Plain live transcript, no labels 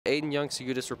Aidan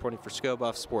Young-Sgoutas reporting for Sko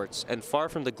Buffs Sports, and far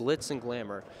from the glitz and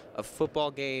glamour of football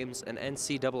games and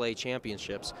NCAA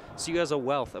championships, CU has a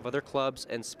wealth of other clubs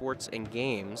and sports and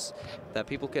games that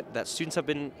students have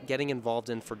been getting involved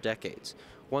in for decades.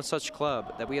 One such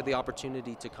club that we had the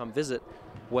opportunity to come visit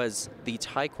was the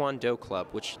Taekwondo Club,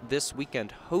 which this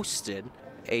weekend hosted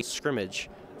a scrimmage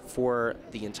for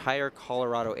the entire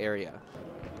Colorado area.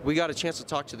 We got a chance to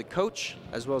talk to the coach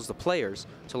as well as the players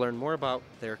to learn more about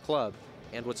their club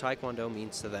and what Taekwondo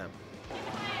means to them.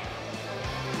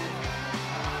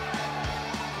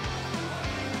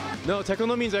 No,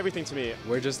 Taekwondo means everything to me.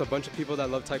 We're just a bunch of people that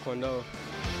love Taekwondo.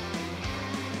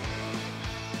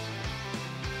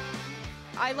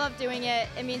 I love doing it.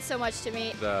 It means so much to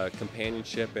me. The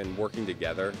companionship and working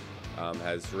together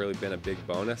has really been a big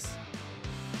bonus.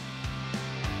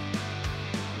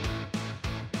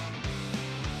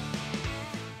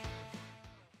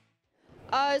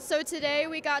 So today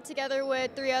we got together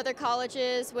with 3 other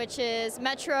colleges, which is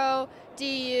Metro,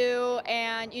 DU,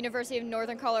 and University of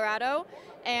Northern Colorado.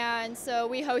 And so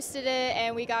we hosted it,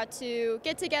 and we got to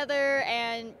get together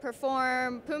and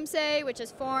perform Pumse, which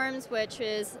is forms, which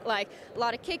is like a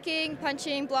lot of kicking,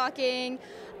 punching, blocking.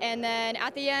 And then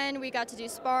at the end, we got to do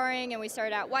sparring, and we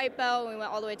started at white belt, and we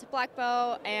went all the way to black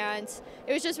belt. And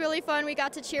it was just really fun. We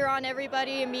got to cheer on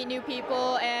everybody and meet new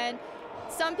people. And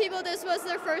some people, this was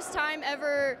their first time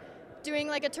ever doing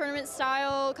like a tournament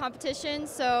style competition,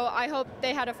 so I hope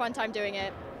they had a fun time doing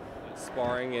it.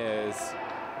 Sparring is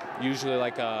usually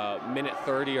like a minute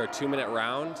 30 or 2-minute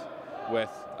round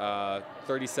with a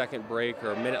 30-second break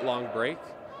or a minute-long break.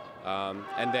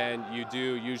 And then you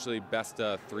do usually best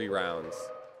of 3 rounds.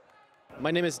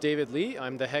 My name is David Lee.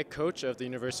 I'm the head coach of the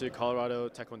University of Colorado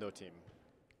Taekwondo team.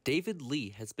 David Lee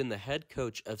has been the head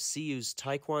coach of CU's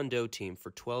Taekwondo team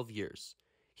for 12 years.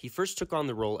 He first took on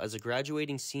the role as a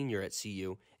graduating senior at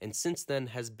CU, and since then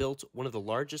has built one of the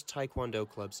largest Taekwondo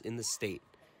clubs in the state.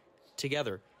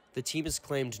 Together, the team has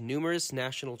claimed numerous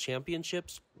national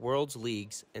championships, world's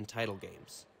leagues, and title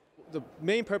games. The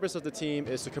main purpose of the team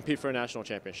is to compete for a national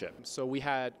championship. So we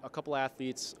had a couple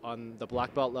athletes on the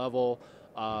black belt level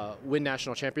win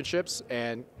national championships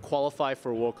and qualify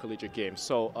for World Collegiate Games.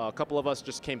 So a couple of us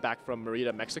just came back from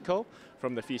Merida, Mexico,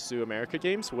 from the FISU America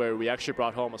Games, where we actually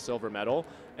brought home a silver medal.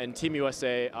 And Team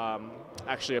USA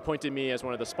actually appointed me as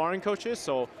one of the sparring coaches,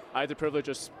 so I had the privilege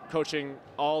of coaching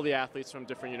all the athletes from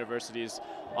different universities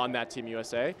on that Team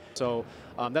USA. So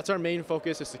that's our main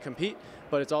focus, is to compete,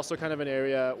 but it's also kind of an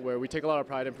area where we take a lot of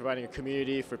pride in providing a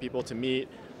community for people to meet,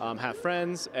 have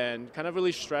friends, and kind of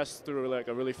really stress through like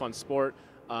a really fun sport,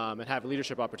 and have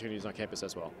leadership opportunities on campus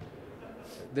as well.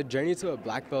 The journey to a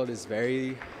black belt is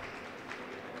very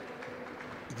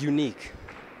unique,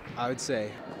 I would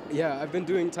say. Yeah, I've been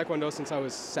doing Taekwondo since I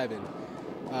was 7.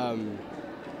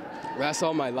 That's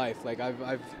all my life. Like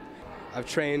I've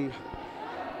trained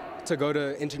to go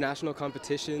to international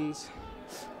competitions.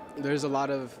 There's a lot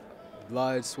of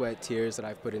blood, sweat, tears that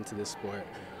I've put into this sport.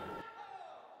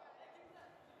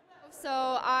 So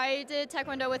I did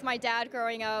Taekwondo with my dad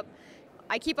growing up.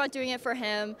 I keep on doing it for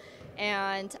him,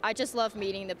 and I just love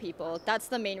meeting the people. That's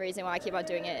the main reason why I keep on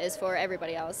doing it, is for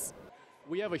everybody else.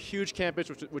 We have a huge campus,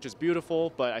 which is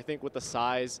beautiful, but I think with the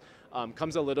size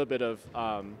comes a little bit of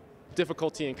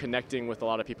difficulty in connecting with a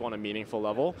lot of people on a meaningful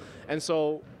level. And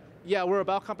so, yeah, we're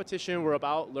about competition, we're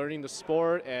about learning the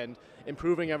sport and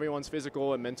improving everyone's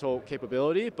physical and mental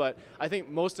capability, but I think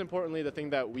most importantly, the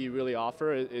thing that we really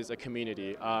offer is a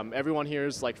community. Everyone here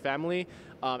is like family,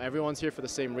 everyone's here for the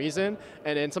same reason,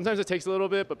 and sometimes it takes a little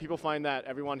bit, but people find that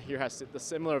everyone here has the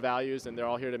similar values and they're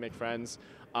all here to make friends,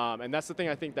 and that's the thing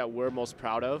I think that we're most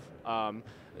proud of.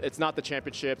 It's not the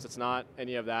championships, it's not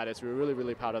any of that. We're really,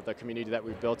 really proud of the community that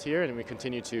we've built here, and we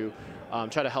continue to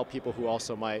try to help people who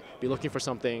also might be looking for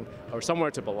something or somewhere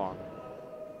to belong.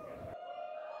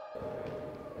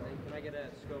 Can I get a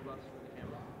Sko Buffs for the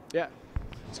camera? Yeah.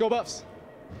 Sko Buffs.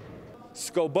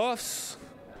 Sko Buffs.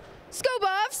 Sko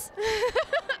Buffs!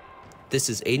 This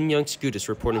is Aidan Young-Sgoutas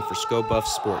reporting for Sko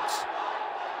Buffs Sports.